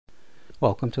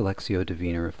Welcome to Lectio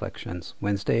Divina Reflections,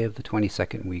 Wednesday of the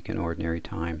 22nd week in Ordinary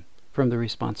Time. From the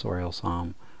Responsorial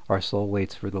Psalm, our soul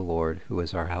waits for the Lord, who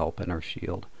is our help and our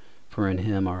shield. For in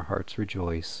him our hearts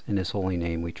rejoice, in his holy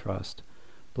name we trust.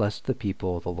 Blessed the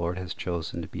people the Lord has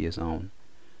chosen to be his own.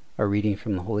 A reading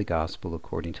from the Holy Gospel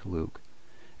according to Luke.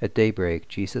 At daybreak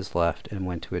Jesus left and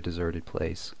went to a deserted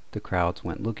place. The crowds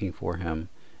went looking for him,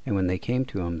 and when they came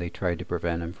to him they tried to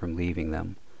prevent him from leaving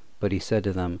them. But he said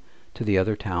to them, "To the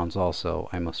other towns also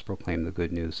I must proclaim the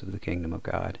good news of the kingdom of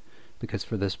God, because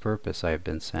for this purpose I have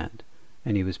been sent."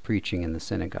 And he was preaching in the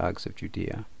synagogues of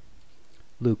Judea.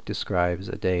 Luke describes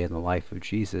a day in the life of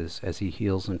Jesus as he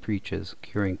heals and preaches,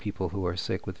 curing people who are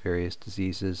sick with various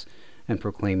diseases and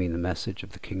proclaiming the message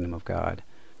of the kingdom of God.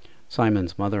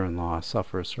 Simon's mother-in-law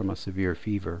suffers from a severe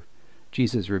fever.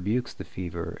 Jesus rebukes the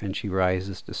fever, and she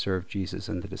rises to serve Jesus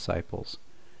and the disciples.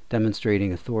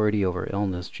 Demonstrating authority over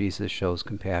illness, Jesus shows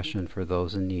compassion for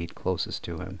those in need closest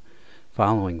to him.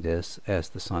 Following this, as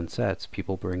the sun sets,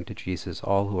 people bring to Jesus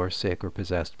all who are sick or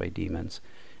possessed by demons,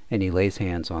 and he lays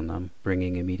hands on them,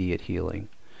 bringing immediate healing.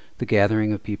 The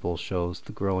gathering of people shows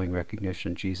the growing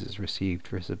recognition Jesus received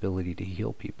for his ability to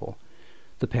heal people.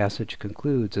 The passage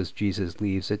concludes as Jesus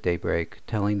leaves at daybreak,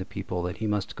 telling the people that he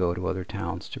must go to other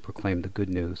towns to proclaim the good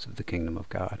news of the kingdom of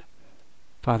God.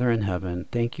 Father in heaven,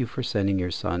 thank you for sending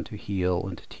your Son to heal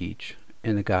and to teach.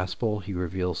 In the Gospel, he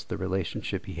reveals the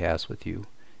relationship he has with you.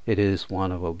 It is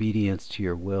one of obedience to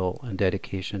your will and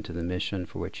dedication to the mission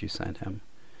for which you sent him.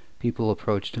 People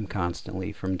approached him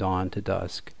constantly from dawn to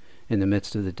dusk. In the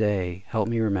midst of the day, help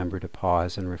me remember to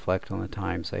pause and reflect on the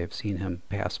times I have seen him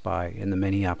pass by and the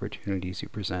many opportunities you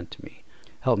present to me.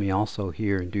 Help me also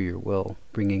hear and do your will,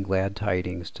 bringing glad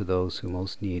tidings to those who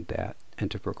most need that, and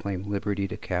to proclaim liberty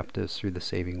to captives through the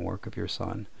saving work of your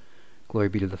Son. Glory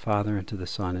be to the Father, and to the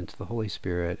Son, and to the Holy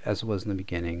Spirit, as it was in the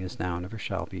beginning, is now, and ever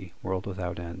shall be, world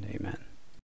without end. Amen.